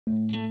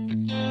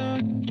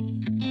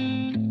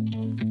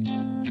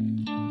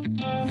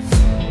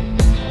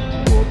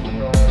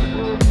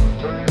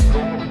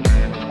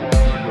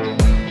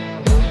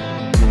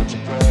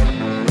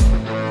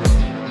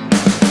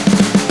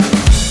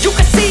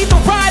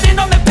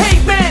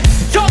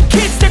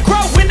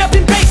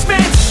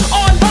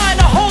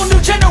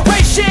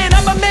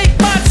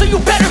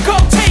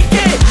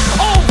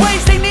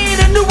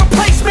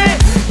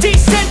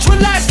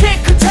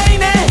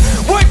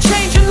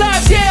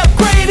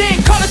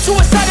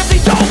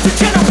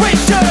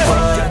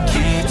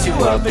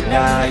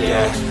fight,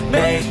 yeah.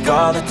 Make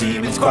all the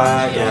demons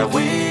quiet, yeah.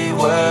 We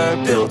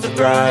were built to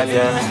thrive,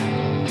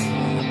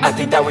 yeah. I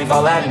think that we've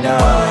all had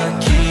enough.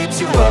 What keeps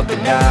you up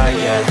at night,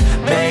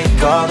 yeah.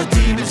 Make all the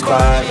demons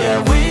quiet, yeah.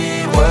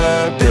 We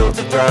were built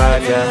to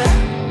thrive,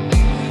 yeah.